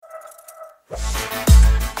The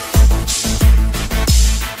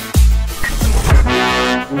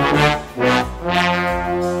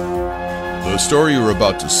story you're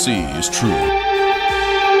about to see is true.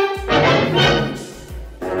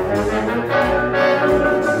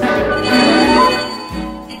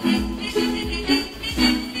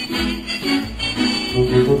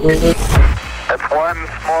 It's one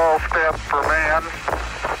small step for man,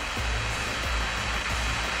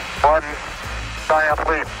 one giant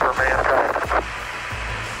leap for mankind.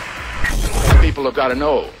 People have got to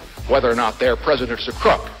know whether or not their president's a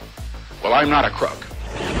crook. Well, I'm not a crook.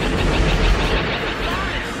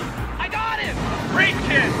 I got him! Great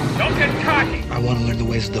kid! Don't get cocky! I want to learn the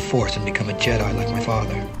ways of the Force and become a Jedi like my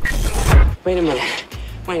father. Wait a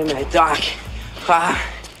minute, Doc. Are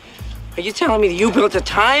you telling me that you built a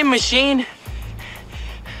time machine?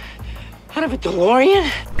 Out of a DeLorean?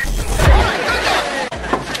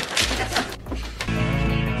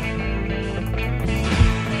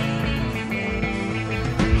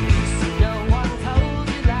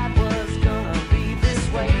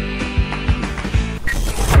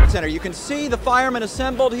 Center. You can see the firemen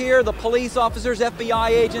assembled here, the police officers, FBI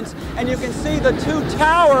agents, and you can see the two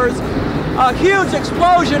towers. A huge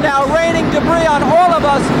explosion now raining debris on all of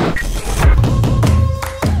us.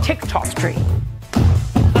 TikTok tree.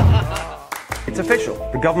 It's official.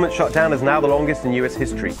 The government shutdown is now the longest in US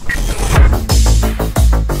history.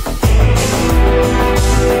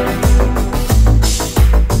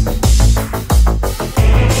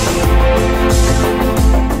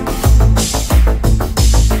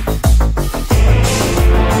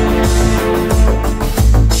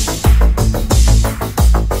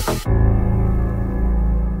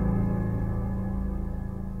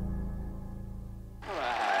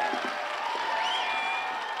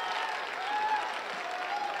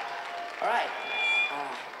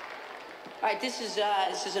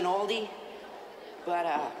 This is an oldie, but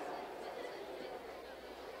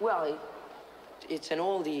well, it's an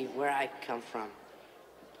oldie where I come from.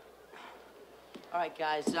 All right,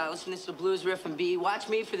 guys, listen to this blues riff and B. Watch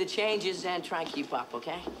me for the changes and try and keep up,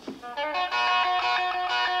 okay?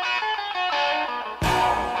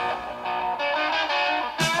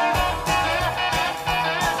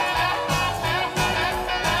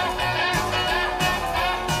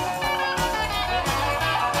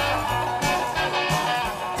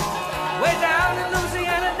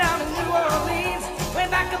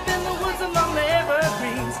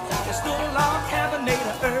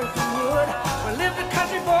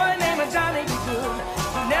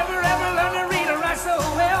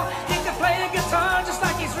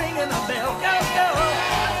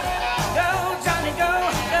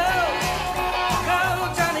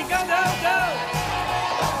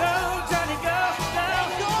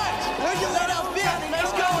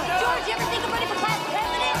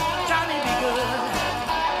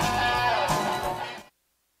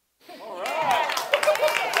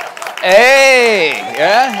 Hey,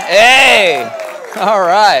 yeah, hey. All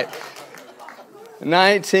right.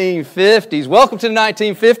 1950s. Welcome to the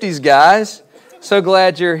 1950s, guys. So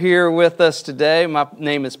glad you're here with us today. My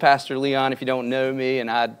name is Pastor Leon, if you don't know me, and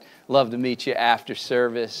I'd love to meet you after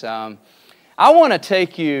service. I want to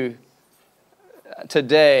take you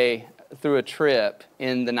today through a trip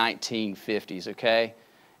in the 1950s, okay?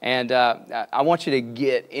 And I want you to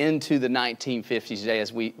get into the 1950s today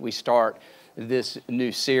as we start this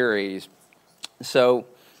new series. So,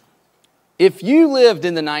 if you lived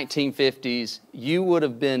in the 1950s, you would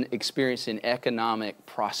have been experiencing economic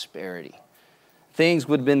prosperity. Things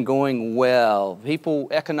would have been going well.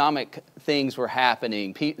 Economic things were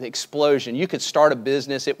happening. Explosion. You could start a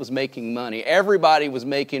business, it was making money. Everybody was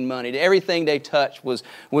making money. Everything they touched was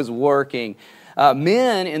working.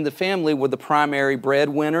 Men in the family were the primary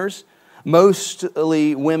breadwinners.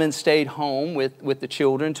 Mostly women stayed home with the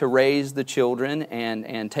children to raise the children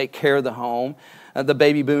and take care of the home. The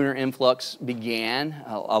baby boomer influx began.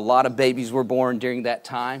 A lot of babies were born during that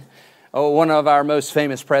time. One of our most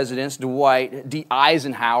famous presidents, Dwight D.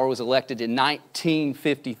 Eisenhower, was elected in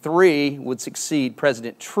 1953, would succeed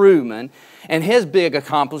President Truman. And his big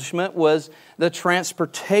accomplishment was the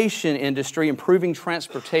transportation industry, improving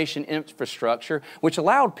transportation infrastructure, which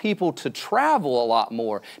allowed people to travel a lot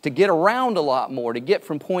more, to get around a lot more, to get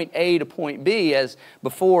from point A to point B, as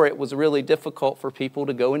before it was really difficult for people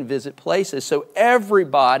to go and visit places. So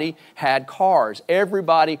everybody had cars.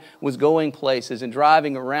 Everybody was going places and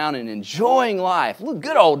driving around and enjoying life. Look,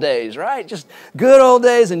 good old days, right? Just good old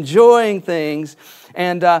days, enjoying things.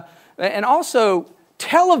 And also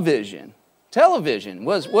television. Television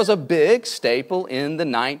was a big staple in the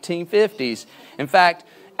 1950s. In fact,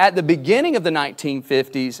 at the beginning of the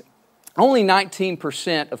 1950s, only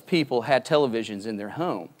 19% of people had televisions in their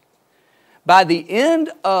home. By the end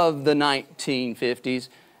of the 1950s,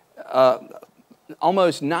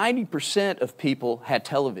 almost 90% of people had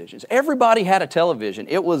televisions. Everybody had a television.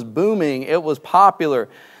 It was booming. It was popular.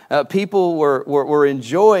 People were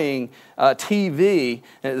enjoying TV.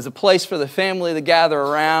 It was a place for the family to gather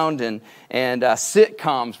around, and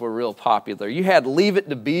sitcoms were real popular. You had Leave It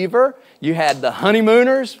to Beaver. You had The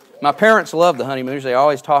Honeymooners. My parents loved The Honeymooners. They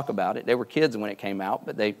always talk about it. They were kids when it came out,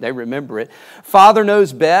 but they remember it. Father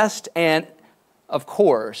Knows Best, and of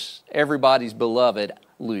course, everybody's beloved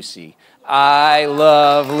Lucy. I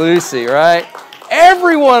love Lucy, right?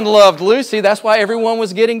 Everyone loved Lucy. That's why everyone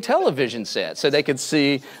was getting television sets, so they could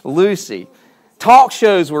see Lucy. Talk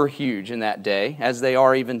shows were huge in that day, as they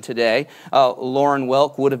are even today. Lauren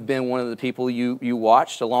Welk would have been one of the people you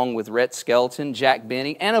watched, along with Rhett Skelton, Jack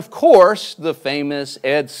Benny, and of course, the famous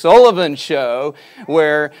Ed Sullivan Show,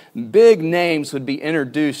 where big names would be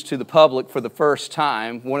introduced to the public for the first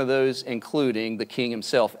time, one of those including the king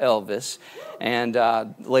himself, Elvis, and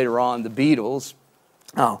later on, the Beatles.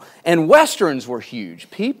 Oh, and Westerns were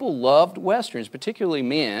huge. People loved Westerns, particularly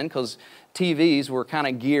men, because TVs were kind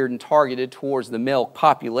of geared and targeted towards the male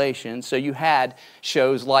population. So you had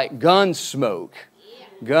shows like Gunsmoke.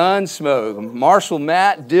 Gunsmoke. Marshall,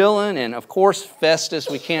 Matt Dillon, and of course Festus.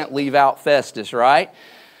 We can't leave out Festus, right?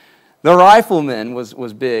 The Rifleman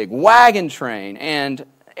was big. Wagon Train. And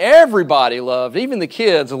everybody loved, even the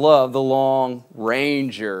kids loved, The Long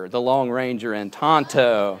Ranger. The Long Ranger and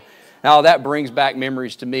Tonto. Now that brings back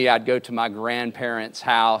memories to me. I'd go to my grandparents'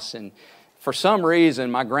 house, and for some reason,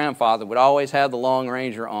 my grandfather would always have The Long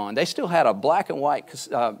Ranger on. They still had a black and white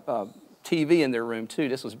TV in their room, too.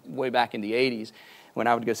 This was way back in the 80s when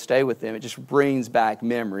I would go stay with them. It just brings back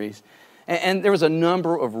memories. And there was a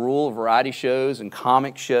number of rural variety shows and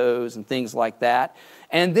comic shows and things like that.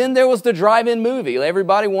 And then there was the drive-in movie.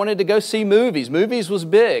 Everybody wanted to go see movies. Movies was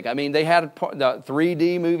big. I mean, they had the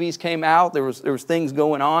 3D movies came out. There was things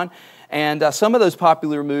going on. And some of those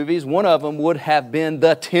popular movies, one of them would have been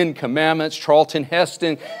The Ten Commandments. Charlton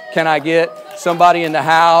Heston, can I get somebody in the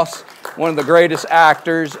house? One of the greatest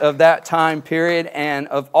actors of that time period and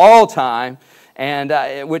of all time.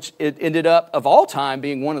 And which it ended up, of all time,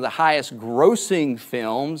 being one of the highest grossing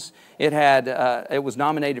films. It was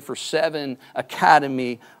nominated for 7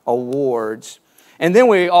 Academy Awards. And then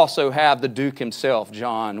we also have the Duke himself,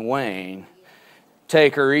 John Wayne.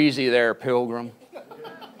 Take her easy there, Pilgrim.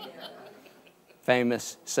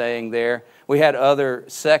 Famous saying there. We had other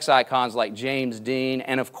sex icons like James Dean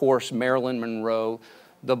and, of course, Marilyn Monroe,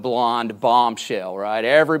 the blonde bombshell, right?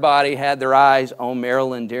 Everybody had their eyes on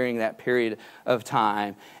Marilyn during that period of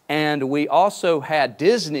time. And we also had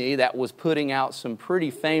Disney that was putting out some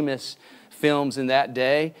pretty famous films in that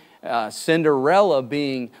day. Cinderella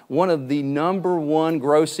being one of the #1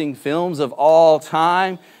 grossing films of all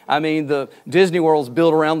time. I mean, the Disney World's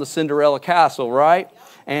built around the Cinderella castle, right?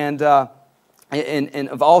 And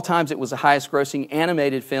of all times, it was the highest grossing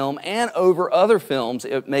animated film, and over other films,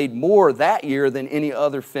 it made more that year than any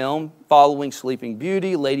other film, following Sleeping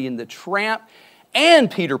Beauty, Lady and the Tramp,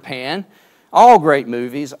 and Peter Pan. All great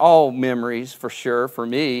movies, all memories for sure, for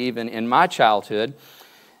me, even in my childhood.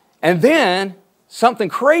 And then something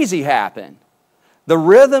crazy happened. The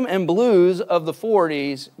rhythm and blues of the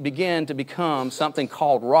 40s began to become something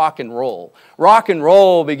called rock and roll. Rock and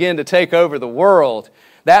roll began to take over the world.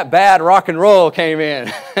 That bad rock and roll came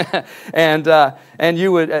in. and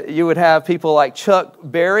you would have people like Chuck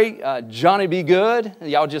Berry, Johnny B. Good.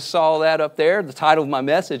 Y'all just saw that up there. The title of my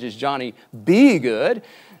message is Johnny B. Good.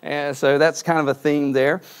 And so that's kind of a theme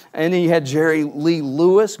there. And then you had Jerry Lee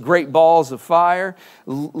Lewis, Great Balls of Fire,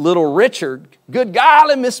 Little Richard, Good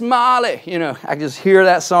Golly, Miss Molly. You know, I just hear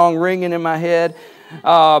that song ringing in my head.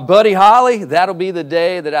 Buddy Holly, That'll Be the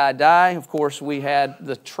Day That I Die. Of course, we had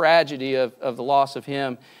the tragedy of the loss of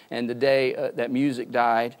him and the day that music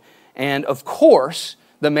died. And of course,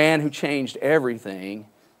 the man who changed everything,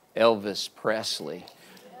 Elvis Presley.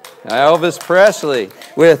 Elvis Presley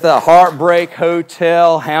with Heartbreak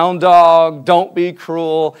Hotel, Hound Dog, Don't Be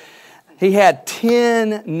Cruel. He had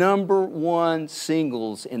 10 #1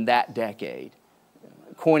 singles in that decade,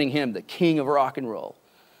 coining him the king of rock and roll.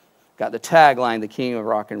 Got the tagline, the king of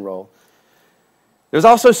rock and roll. There's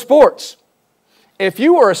also sports. If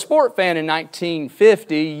you were a sport fan in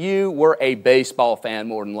 1950, you were a baseball fan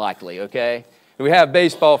more than likely, okay? We have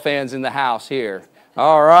baseball fans in the house here.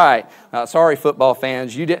 All right. Sorry, football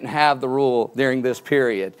fans, you didn't have the rule during this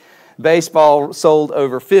period. Baseball sold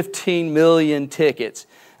over 15 million tickets.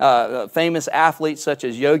 famous athletes such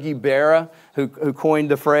as Yogi Berra, who coined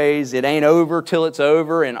the phrase, "It ain't over till it's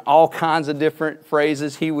over," and all kinds of different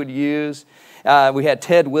phrases he would use. We had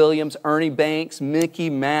Ted Williams, Ernie Banks, Mickey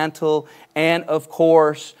Mantle, and of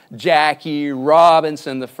course, Jackie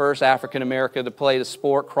Robinson, the first African-American to play the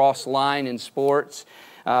sport, cross line in sports.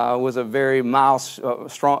 Was a very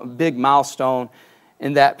big milestone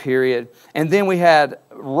in that period. And then we had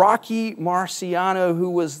Rocky Marciano, who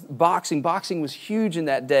was boxing. Boxing was huge in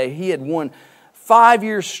that day. He had won 5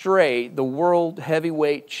 years straight the World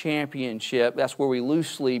Heavyweight Championship. That's where we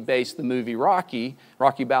loosely based the movie Rocky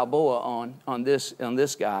Balboa on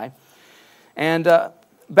this guy. And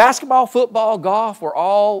basketball, football, golf were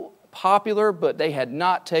all popular, but they had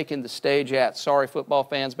not taken the stage yet. Sorry, football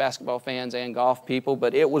fans, basketball fans, and golf people,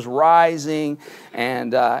 but it was rising,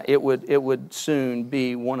 and it would soon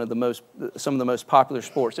be some of the most popular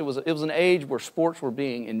sports. It was an age where sports were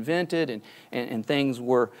being invented, and things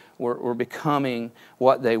were becoming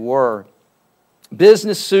what they were.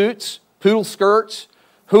 Business suits, poodle skirts,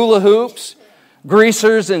 hula hoops,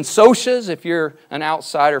 greasers, and socias. If you're an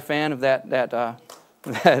outsider fan of that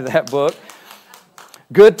book.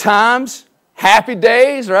 Good times, happy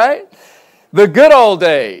days, right? The good old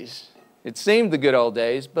days. It seemed the good old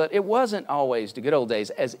days, but it wasn't always the good old days.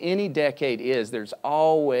 As any decade is, there's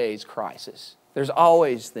always crisis. There's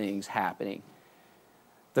always things happening.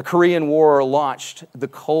 The Korean War launched the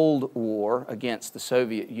Cold War against the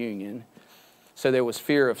Soviet Union, so there was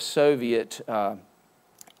fear of Soviet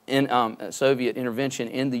intervention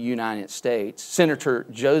in the United States. Senator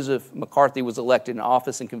Joseph McCarthy was elected in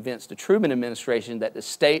office and convinced the Truman administration that the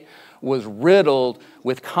state was riddled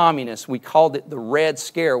with communists. We called it the Red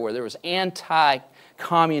Scare, where there was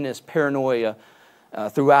anti-communist paranoia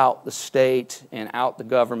throughout the state and out the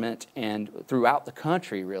government and throughout the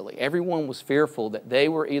country, really. Everyone was fearful that they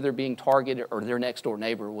were either being targeted or their next-door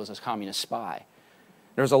neighbor was a communist spy.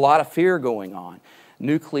 There was a lot of fear going on.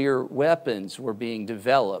 Nuclear weapons were being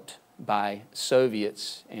developed by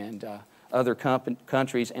Soviets and other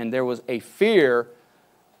countries, and there was a fear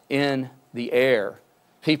in the air.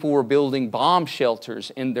 People were building bomb shelters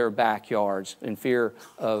in their backyards in fear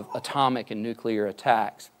of atomic and nuclear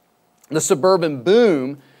attacks. The suburban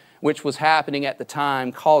boom, which was happening at the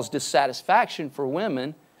time, caused dissatisfaction for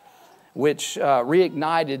women, which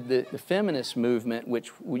reignited the feminist movement,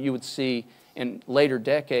 which you would see in later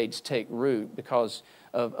decades take root because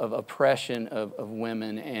of oppression of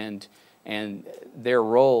women and their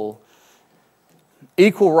role.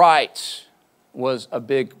 Equal rights was a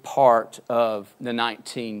big part of the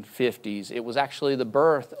 1950s. It was actually the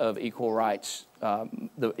birth of equal rights,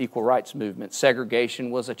 the equal rights movement.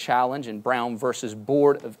 Segregation was a challenge in Brown versus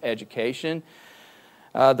Board of Education.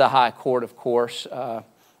 The High Court, of course,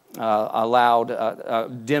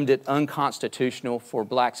 deemed it unconstitutional for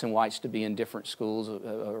blacks and whites to be in different schools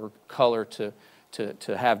or color to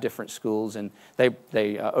have different schools, and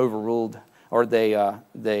they overruled, or they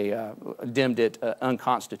deemed it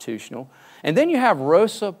unconstitutional. And then you have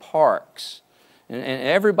Rosa Parks, and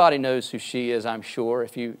everybody knows who she is, I'm sure,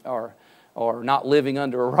 if you are not living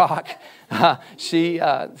under a rock. She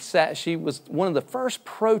was one of the first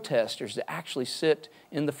protesters to actually sit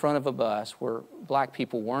in the front of a bus where black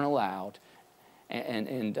people weren't allowed,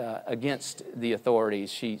 and against the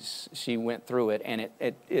authorities. She went through it, and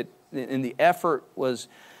and the effort was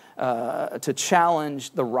to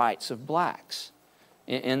challenge the rights of blacks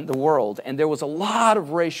in the world. And there was a lot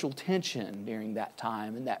of racial tension during that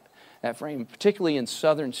time and that frame, particularly in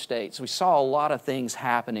southern states. We saw a lot of things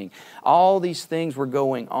happening. All these things were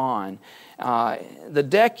going on. The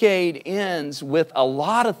decade ends with a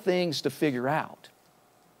lot of things to figure out.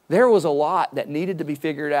 There was a lot that needed to be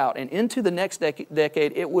figured out, and into the next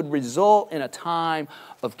decade, it would result in a time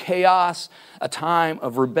of chaos, a time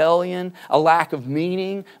of rebellion, a lack of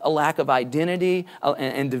meaning, a lack of identity,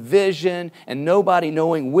 and division, and nobody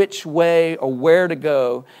knowing which way or where to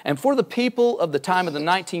go. And for the people of the time of the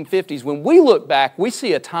 1950s, when we look back, we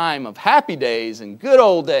see a time of happy days and good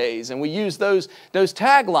old days, and we use those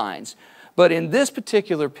taglines. But in this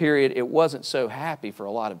particular period, it wasn't so happy for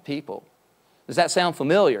a lot of people. Does that sound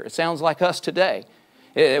familiar? It sounds like us today.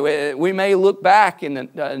 We may look back in the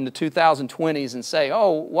 2020s and say,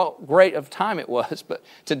 oh, what great of time it was, but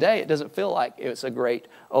today it doesn't feel like it's a great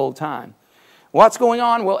old time. What's going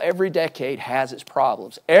on? Well, every decade has its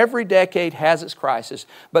problems. Every decade has its crisis,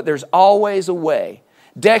 but there's always a way.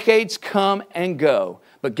 Decades come and go,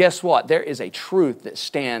 but guess what? There is a truth that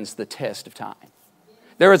stands the test of time.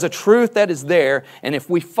 There is a truth that is there, and if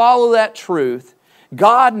we follow that truth,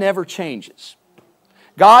 God never changes.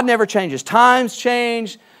 God never changes. Times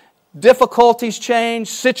change, difficulties change,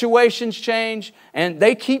 situations change, and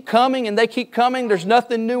they keep coming and they keep coming. There's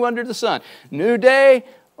nothing new under the sun. New day,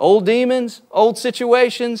 old demons, old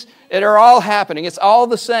situations, it are all happening. It's all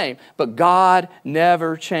the same. But God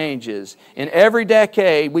never changes. In every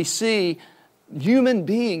decade, we see human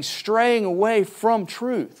beings straying away from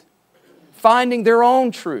truth, finding their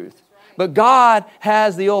own truth. But God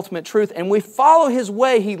has the ultimate truth, and we follow His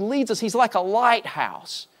way. He leads us. He's like a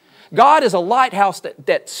lighthouse. God is a lighthouse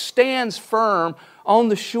that stands firm on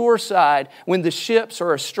the shore side when the ships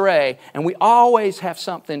are astray, and we always have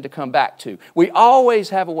something to come back to. We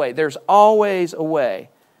always have a way. There's always a way.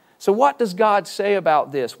 So what does God say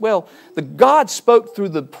about this? Well, God spoke through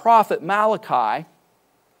the prophet Malachi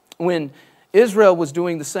when Israel was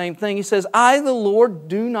doing the same thing. He says, I, the Lord,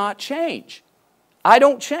 do not change. I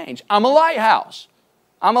don't change. I'm a lighthouse.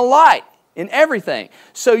 I'm a light in everything.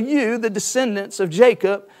 So you, the descendants of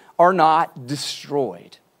Jacob, are not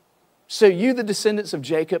destroyed. So you, the descendants of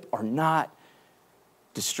Jacob, are not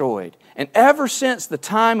destroyed. And ever since the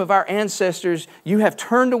time of our ancestors, you have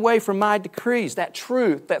turned away from my decrees, that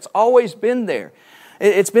truth that's always been there.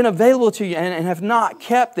 It's been available to you and have not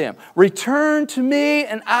kept them. Return to me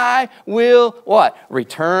and I will, what?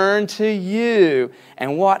 Return to you.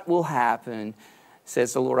 And what will happen,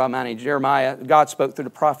 says the Lord Almighty. Jeremiah, God spoke through the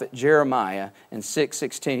prophet Jeremiah in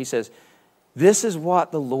 6:16. He says, this is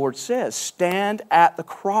what the Lord says. Stand at the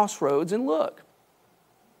crossroads and look.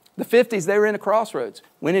 The 50s, they were in a crossroads.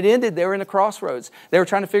 When it ended, they were in a crossroads. They were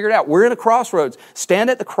trying to figure it out. We're in a crossroads. Stand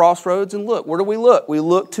at the crossroads and look. Where do we look? We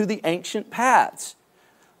look to the ancient paths.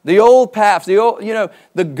 The old paths,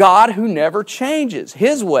 the God who never changes,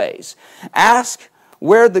 His ways. Ask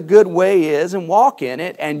where the good way is and walk in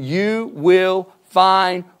it, and you will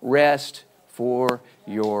find rest for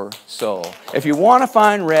your soul. If you want to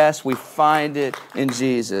find rest, we find it in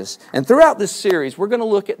Jesus. And throughout this series, we're going to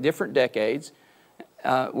look at different decades.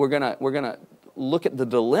 We're going to look at the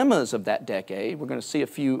dilemmas of that decade. We're going to see a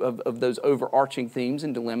few of those overarching themes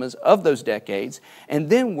and dilemmas of those decades. And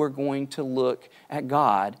then we're going to look at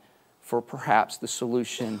God for perhaps the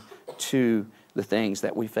solution to the things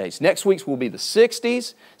that we face. Next week's will be the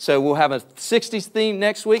 60s. So we'll have a 60s theme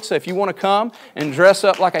next week. So if you want to come and dress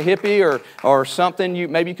up like a hippie or something,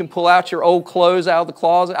 maybe you can pull out your old clothes out of the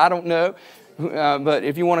closet. I don't know. But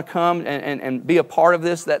if you want to come and be a part of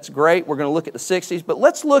this, that's great. We're going to look at the 60s. But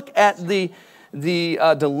let's look at the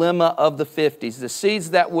dilemma of the 50s. The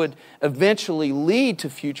seeds that would eventually lead to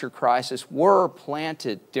future crisis were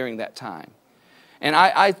planted during that time. And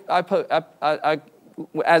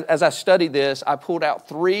as I studied this, I pulled out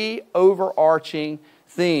three overarching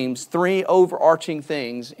themes, three overarching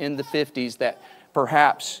things in the 50s that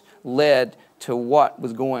perhaps led to what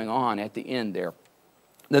was going on at the end there.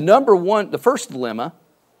 The first dilemma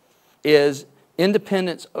is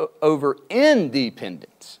independence over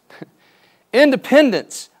independence.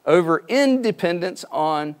 Independence over independence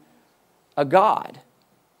on a God.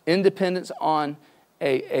 Independence on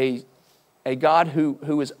a God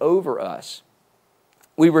who is over us.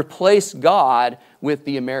 We replace God with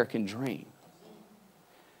the American dream.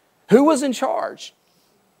 Who was in charge?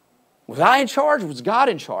 Was I in charge? Was God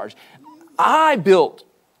in charge? I built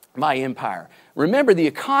my empire. Remember, the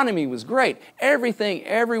economy was great. Everything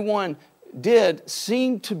everyone did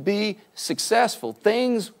seemed to be successful.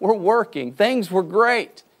 Things were working. Things were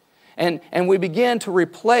great. And we began to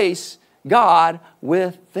replace God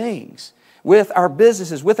with things, with our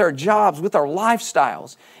businesses, with our jobs, with our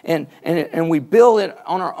lifestyles. And we built it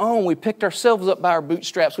on our own. We picked ourselves up by our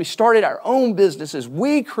bootstraps. We started our own businesses.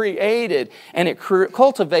 We created and it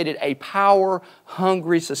cultivated a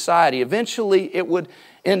power-hungry society. Eventually, it would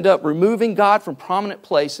end up removing God from prominent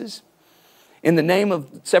places in the name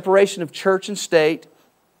of separation of church and state,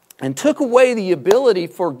 and took away the ability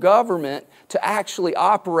for government to actually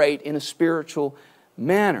operate in a spiritual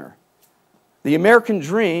manner. The American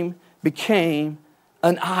dream became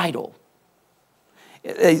an idol.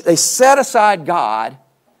 They set aside God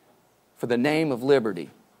for the name of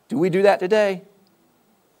liberty. Do we do that today?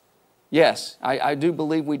 Yes, I do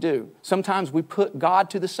believe we do. Sometimes we put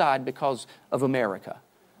God to the side because of America,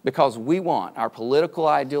 because we want our political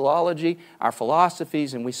ideology, our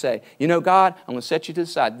philosophies, and we say, you know, God, I'm going to set you to the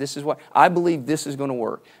side. This is what I believe this is going to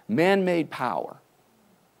work. Man-made power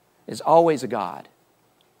is always a God.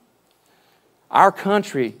 Our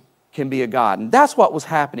country can be a God. And that's what was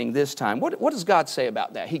happening this time. What does God say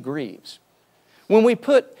about that? He grieves. When we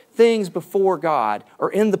put things before God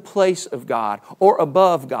or in the place of God or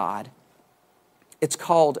above God, it's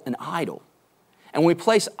called an idol. And when we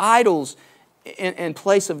place idols in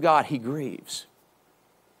place of God, He grieves.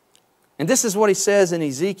 And this is what He says in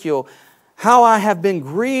Ezekiel, how I have been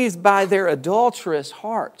grieved by their adulterous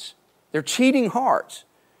hearts, their cheating hearts.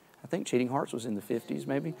 I think cheating hearts was in the 50s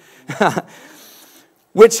maybe.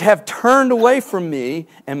 Which have turned away from me,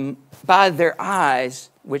 and by their eyes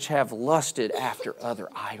which have lusted after other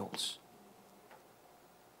idols.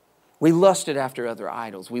 We lusted after other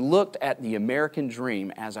idols. We looked at the American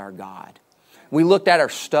dream as our God. We looked at our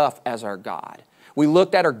stuff as our God. We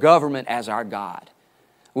looked at our government as our God.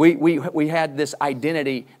 We had this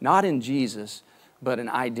identity not in Jesus, but an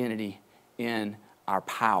identity in our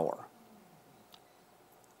power.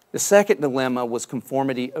 The second dilemma was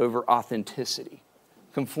conformity over authenticity.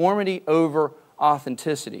 Conformity over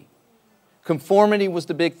authenticity. Conformity was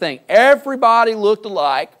the big thing. Everybody looked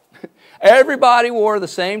alike. Everybody wore the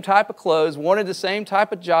same type of clothes, wanted the same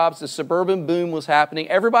type of jobs. The suburban boom was happening.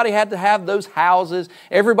 Everybody had to have those houses.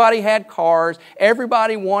 Everybody had cars.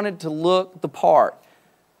 Everybody wanted to look the part.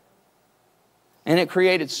 And it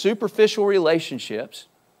created superficial relationships.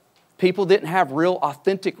 People didn't have real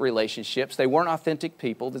authentic relationships. They weren't authentic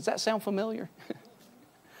people. Does that sound familiar?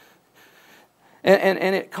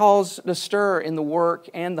 And it caused a stir in the work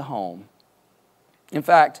and the home. In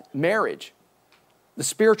fact, marriage, the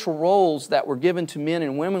spiritual roles that were given to men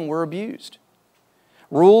and women were abused.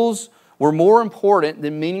 Rules were more important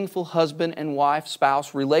than meaningful husband and wife,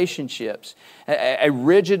 spouse relationships. A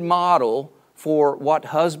rigid model for what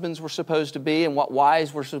husbands were supposed to be and what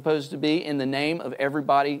wives were supposed to be in the name of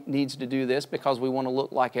everybody needs to do this because we want to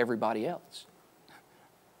look like everybody else.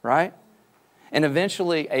 Right? And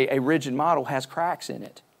eventually a rigid model has cracks in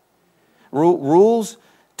it. Rules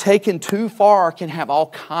taken too far can have all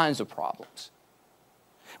kinds of problems.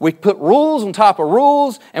 We put rules on top of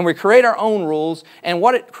rules and we create our own rules, and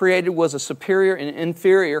what it created was a superior and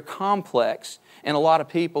inferior complex in a lot of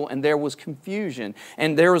people, and there was confusion.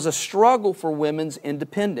 And there was a struggle for women's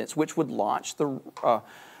independence, which would launch the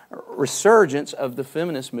resurgence of the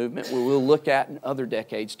feminist movement, we will look at in other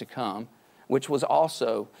decades to come, which was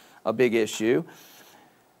also a big issue.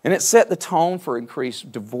 And it set the tone for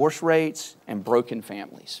increased divorce rates and broken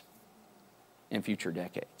families in future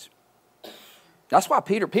decades. That's why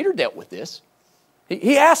Peter dealt with this.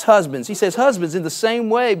 He asked husbands, he says, husbands, in the same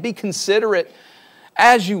way, be considerate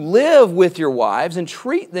as you live with your wives and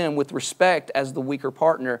treat them with respect as the weaker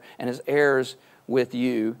partner and as heirs with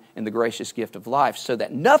you in the gracious gift of life, so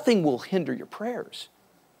that nothing will hinder your prayers.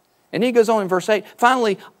 And he goes on in verse 8,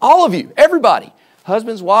 finally, all of you, everybody,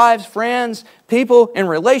 husbands, wives, friends, people in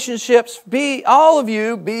relationships, all of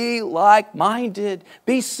you be like-minded,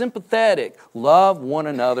 be sympathetic, love one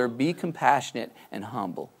another, be compassionate and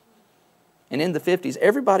humble. And in the 50s,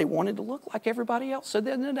 everybody wanted to look like everybody else, so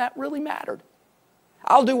then that really mattered.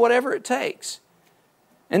 I'll do whatever it takes.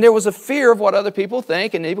 And there was a fear of what other people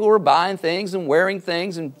think, and people were buying things and wearing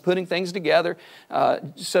things and putting things together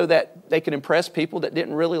so that they could impress people that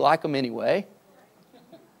didn't really like them anyway.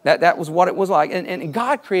 That was what it was like. And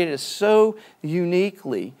God created us so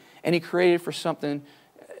uniquely, and He created for something,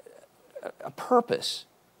 a purpose.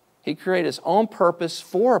 He created us on purpose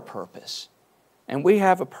for a purpose. And we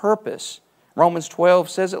have a purpose. Romans 12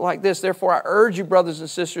 says it like this, therefore I urge you, brothers and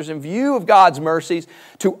sisters, in view of God's mercies,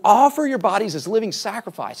 to offer your bodies as living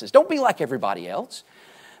sacrifices. Don't be like everybody else.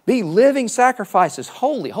 Be living sacrifices,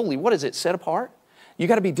 holy. Holy, what is it? Set apart? You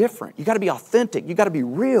got to be different. You got to be authentic. You got to be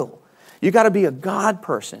real. You got to be a God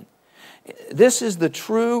person. This is the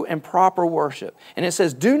true and proper worship. And it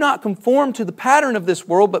says, do not conform to the pattern of this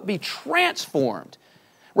world, but be transformed.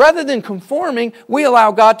 Rather than conforming, we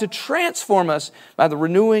allow God to transform us by the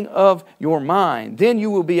renewing of your mind. Then you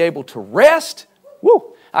will be able to rest.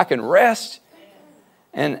 Woo! I can rest.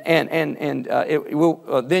 Then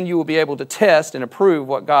you will be able to test and approve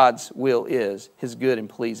what God's will is, His good and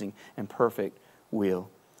pleasing and perfect will.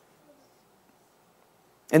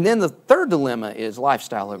 And then the third dilemma is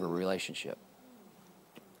lifestyle over relationship.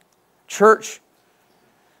 Church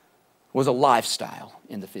was a lifestyle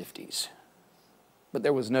in the 50s. But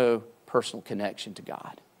there was no personal connection to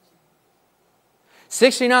God.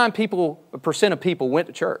 69% of people went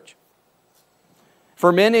to church.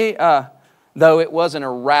 For many, though it wasn't a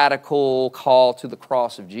radical call to the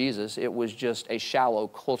cross of Jesus, it was just a shallow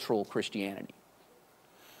cultural Christianity.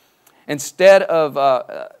 Instead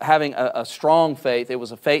of having a strong faith, it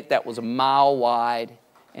was a faith that was a mile wide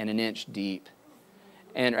and an inch deep.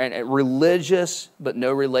 And religious, but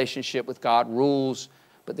no relationship with God. Rules,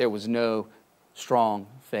 but there was no strong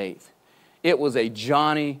faith. It was a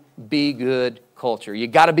Johnny be good culture. You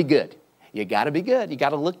got to be good. You got to be good. You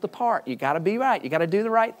got to look the part. You got to be right. You got to do the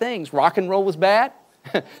right things. Rock and roll was bad.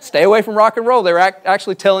 Stay away from rock and roll. They were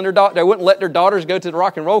actually telling their they wouldn't let their daughters go to the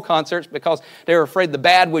rock and roll concerts because they were afraid the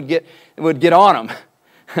bad would get on them.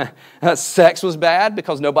 Sex was bad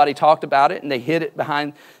because nobody talked about it and they hid it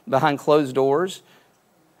behind closed doors.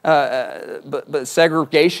 But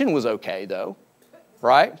segregation was okay, though,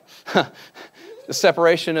 right? The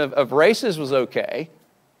separation of races was okay.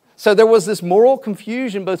 So there was this moral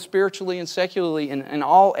confusion, both spiritually and secularly, in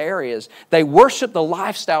all areas. They worshiped the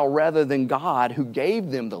lifestyle rather than God who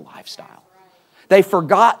gave them the lifestyle. They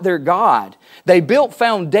forgot their God. They built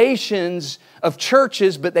foundations of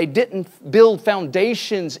churches, but they didn't build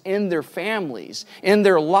foundations in their families, in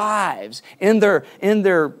their lives, in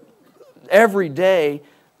their everyday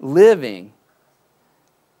living.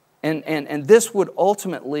 And this would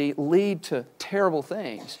ultimately lead to terrible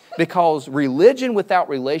things, because religion without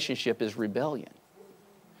relationship is rebellion.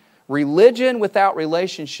 Religion without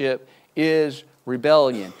relationship is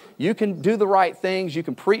rebellion. You can do the right things, you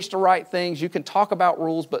can preach the right things, you can talk about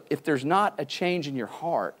rules, but if there's not a change in your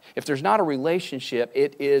heart, if there's not a relationship,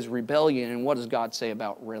 it is rebellion. And what does God say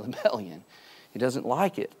about rebellion? He doesn't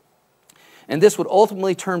like it. And this would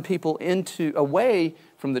ultimately turn people away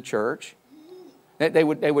from the church. They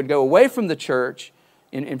would go away from the church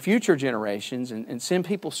in future generations and send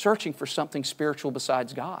people searching for something spiritual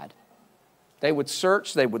besides God. They would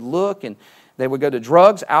search, they would look, and they would go to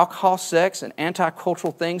drugs, alcohol, sex, and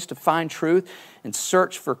anti-cultural things to find truth and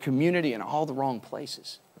search for community in all the wrong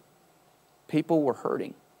places. People were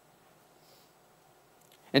hurting.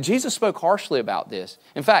 And Jesus spoke harshly about this.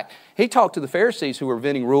 In fact, He talked to the Pharisees who were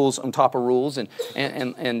inventing rules on top of rules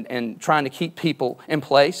and trying to keep people in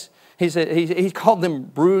place. He said he called them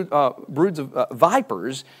broods of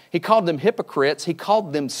vipers. He called them hypocrites. He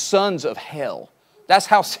called them sons of hell. That's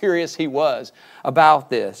how serious He was about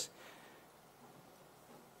this.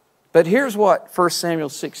 But here's what 1 Samuel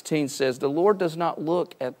 16 says. The Lord does not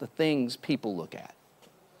look at the things people look at.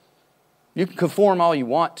 You can conform all you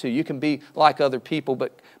want to. You can be like other people,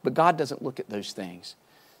 but God doesn't look at those things.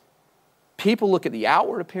 People look at the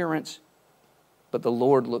outward appearance, but the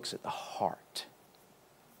Lord looks at the heart.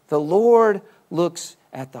 The Lord looks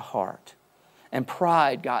at the heart. And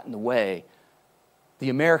pride got in the way. The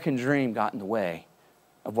American dream got in the way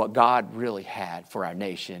of what God really had for our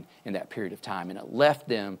nation in that period of time. And it left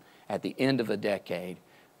them at the end of the decade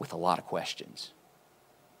with a lot of questions.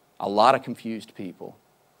 A lot of confused people.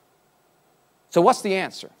 So what's the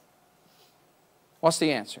answer? What's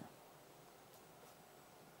the answer?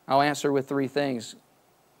 I'll answer with three things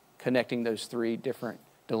connecting those three different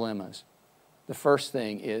dilemmas. The first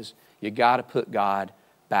thing is you got to put God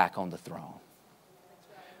back on the throne.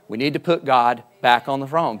 We need to put God back on the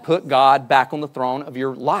throne. Put God back on the throne of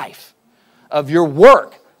your life, of your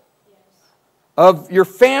work, of your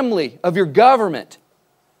family, of your government.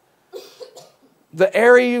 The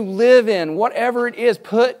area you live in, whatever it is,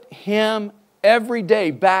 put Him every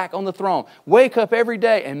day back on the throne. Wake up every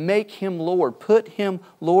day and make Him Lord. Put Him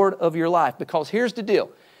Lord of your life. Because here's the deal.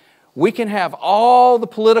 We can have all the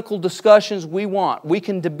political discussions we want. We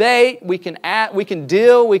can debate, we can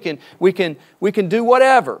deal, we can do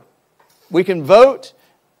whatever. We can vote,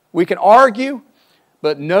 we can argue,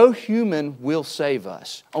 but no human will save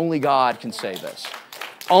us. Only God can save us.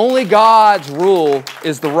 Only God's rule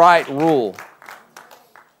is the right rule.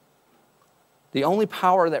 The only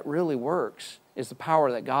power that really works is the power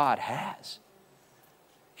that God has.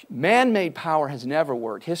 Man-made power has never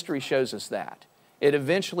worked. History shows us that. It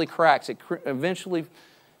eventually cracks. It eventually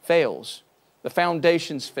fails. The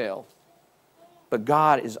foundations fail. But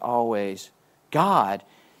God is always God,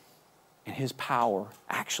 and His power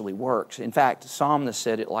actually works. In fact, the psalmist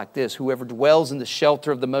said it like this: whoever dwells in the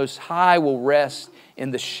shelter of the Most High will rest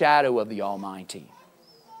in the shadow of the Almighty.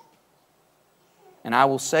 And I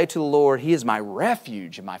will say to the Lord, He is my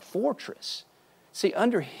refuge and my fortress. See,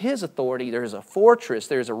 under His authority, there is a fortress,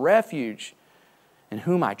 there is a refuge in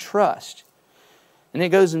whom I trust. And it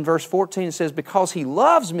goes in verse 14, it says, because He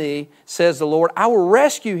loves me, says the Lord, I will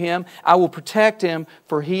rescue him, I will protect him,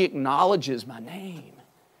 for he acknowledges my name.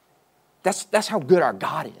 That's how good our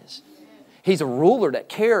God is. He's a ruler that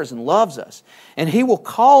cares and loves us. And He will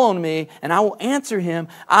call on me, and I will answer him.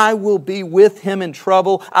 I will be with him in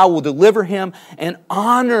trouble. I will deliver him and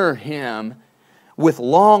honor him. With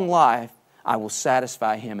long life, I will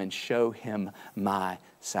satisfy him and show him my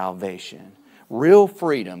salvation. Real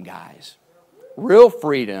freedom, guys. Real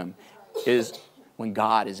freedom is when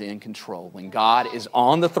God is in control. When God is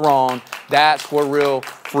on the throne, that's where real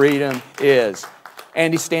freedom is.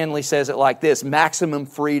 Andy Stanley says it like this: maximum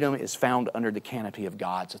freedom is found under the canopy of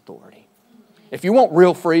God's authority. If you want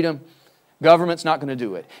real freedom, government's not going to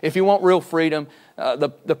do it. If you want real freedom,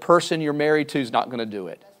 the person you're married to is not going to do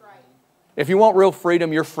it. If you want real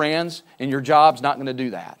freedom, your friends and your job's not going to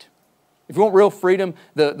do that. If you want real freedom,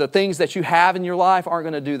 the things that you have in your life aren't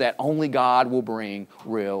going to do that. Only God will bring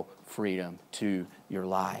real freedom to your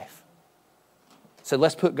life. So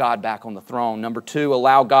let's put God back on the throne. Number 2,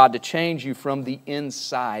 allow God to change you from the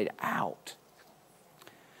inside out.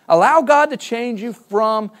 Allow God to change you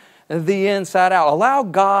from the inside out. Allow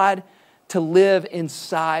God to live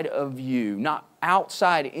inside of you. Not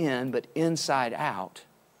outside in, but inside out.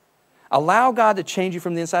 Allow God to change you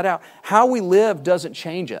from the inside out. How we live doesn't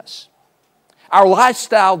change us. Our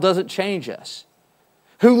lifestyle doesn't change us.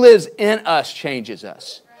 Who lives in us changes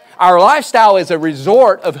us. Our lifestyle is a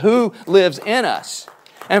resort of who lives in us.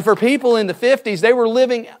 And for people in the 50s, they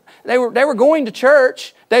were going to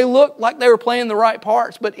church. They looked like they were playing the right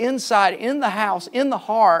parts, but inside, in the house, in the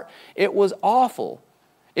heart, it was awful.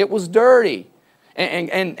 It was dirty.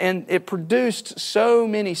 And it produced so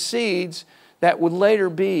many seeds that would later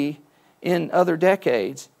be in other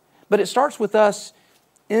decades. But it starts with us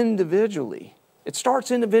individually. It starts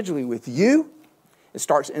individually with you. It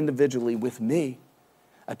starts individually with me.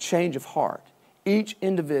 A change of heart. Each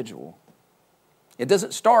individual. It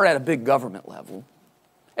doesn't start at a big government level.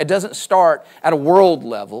 It doesn't start at a world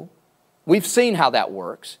level. We've seen how that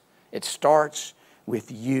works. It starts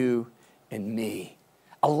with you and me.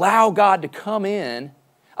 Allow God to come in.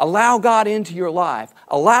 Allow God into your life.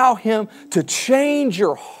 Allow Him to change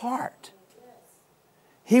your heart.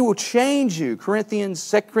 He will change you. 2 Corinthians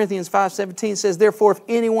 5:17 says, therefore, if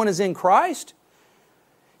anyone is in Christ,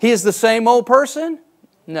 he is the same old person?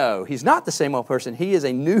 No, he's not the same old person. He is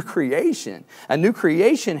a new creation. A new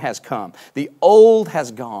creation has come. The old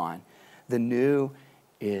has gone. The new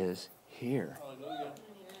is here.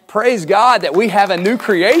 Praise God that we have a new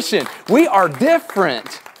creation. We are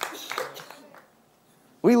different.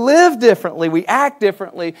 We live differently. We act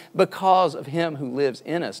differently because of Him who lives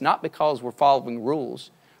in us, not because we're following rules.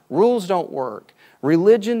 Rules don't work.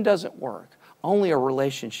 Religion doesn't work. Only a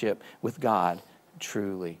relationship with God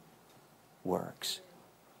truly works.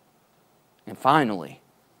 And finally,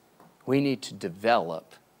 we need to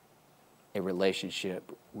develop a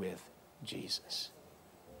relationship with Jesus.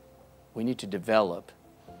 We need to develop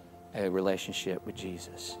a relationship with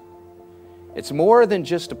Jesus. It's more than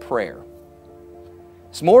just a prayer.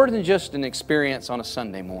 It's more than just an experience on a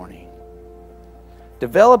Sunday morning.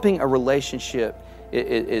 Developing a relationship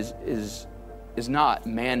is not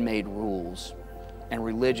man-made rules and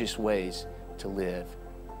religious ways to live.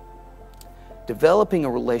 Developing a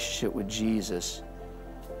relationship with Jesus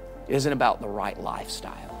isn't about the right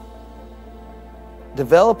lifestyle.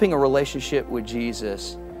 Developing a relationship with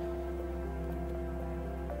Jesus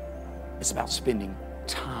is about spending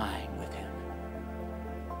time with Him,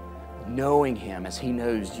 knowing Him as He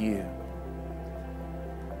knows you.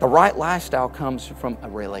 The right lifestyle comes from a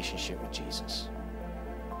relationship with Jesus.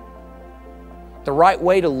 The right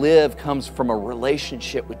way to live comes from a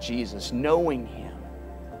relationship with Jesus, knowing Him.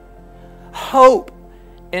 Hope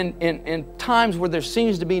in times where there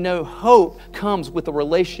seems to be no hope comes with a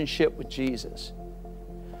relationship with Jesus.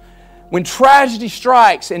 When tragedy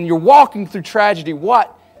strikes and you're walking through tragedy,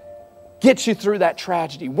 what gets you through that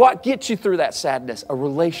tragedy? What gets you through that sadness? A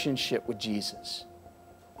relationship with Jesus.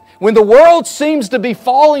 When the world seems to be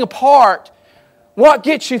falling apart, what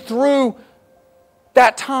gets you through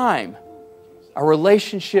that time? A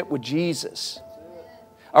relationship with Jesus.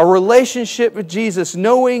 A relationship with Jesus,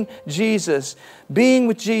 knowing Jesus, being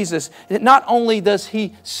with Jesus. Not only does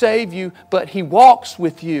He save you, but He walks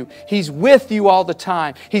with you. He's with you all the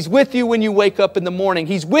time. He's with you when you wake up in the morning.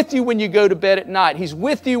 He's with you when you go to bed at night. He's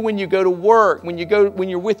with you when you go to work, when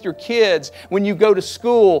you're with your kids, when you go to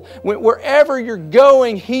school. Wherever you're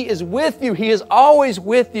going, He is with you. He is always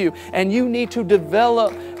with you. And you need to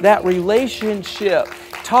develop that relationship.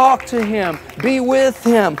 Talk to Him. Be with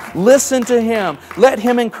Him. Listen to Him. Let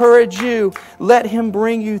Him encourage you. Let Him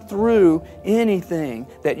bring you through anything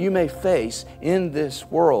that you may face in this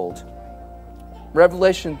world.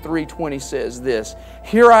 Revelation 3:20 says this,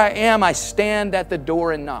 here I am, I stand at the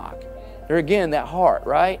door and knock. There again, that heart,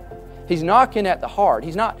 right? He's knocking at the heart.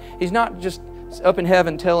 He's not just up in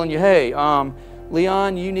heaven telling you, hey,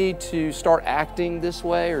 Leon, you need to start acting this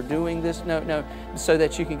way or doing this. No, so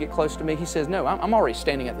that you can get close to me. He says, no, I'm already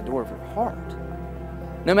standing at the door of your heart.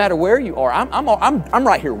 No matter where you are, I'm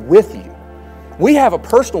right here with you. We have a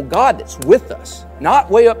personal God that's with us, not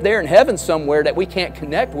way up there in heaven somewhere that we can't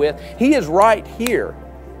connect with. He is right here.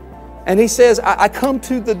 And He says, I come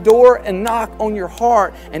to the door and knock on your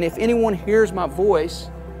heart, and if anyone hears my voice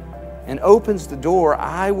and opens the door,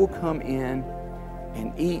 I will come in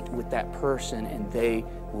and eat with that person, and they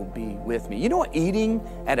will be with me. You know what eating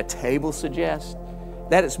at a table suggests?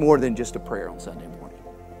 That it's more than just a prayer on Sunday morning.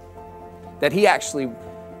 That He actually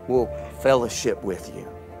will fellowship with you.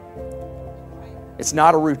 It's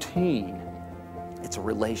not a routine. It's a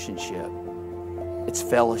relationship. It's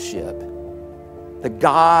fellowship. The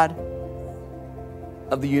God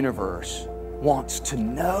of the universe wants to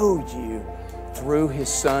know you through His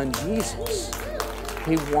Son, Jesus.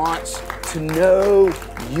 He wants to know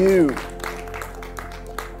you.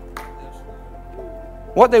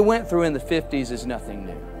 What they went through in the 50s is nothing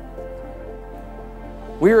new.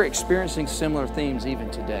 We are experiencing similar themes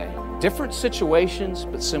even today. Different situations,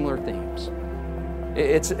 but similar themes.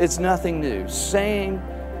 It's nothing new. Same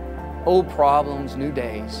old problems, new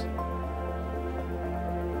days.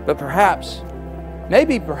 But perhaps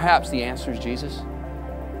the answer is Jesus.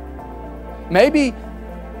 Maybe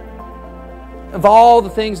of all the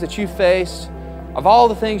things that you faced, of all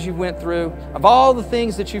the things you went through, of all the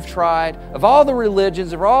things that you've tried, of all the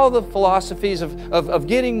religions, of all the philosophies of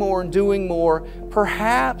getting more and doing more,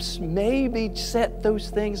 perhaps, maybe set those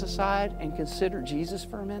things aside and consider Jesus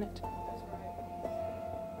for a minute.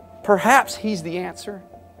 Perhaps He's the answer.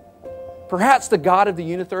 Perhaps the God of the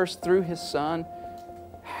universe, through His Son,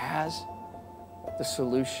 has the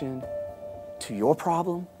solution to your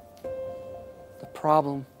problem, the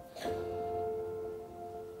problem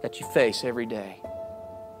that you face every day,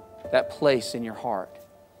 that place in your heart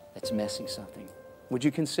that's missing something. Would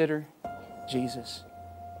you consider Jesus?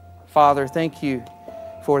 Father, thank You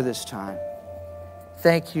for this time.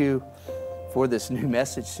 Thank You for this new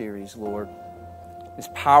message series, Lord. This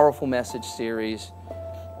powerful message series.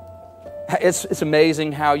 It's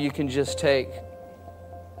amazing how You can just take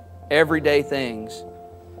everyday things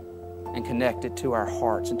and connect it to our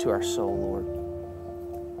hearts and to our soul,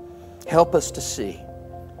 Lord. Help us to see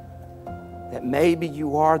that maybe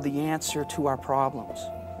You are the answer to our problems.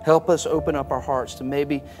 Help us open up our hearts to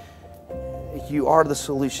maybe You are the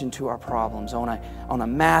solution to our problems on a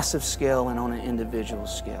massive scale and on an individual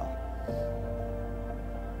scale.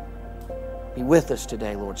 Be with us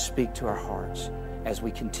today, Lord. Speak to our hearts as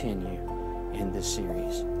we continue in this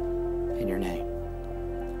series. In Your name,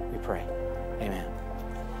 we pray. Amen.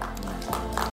 Amen.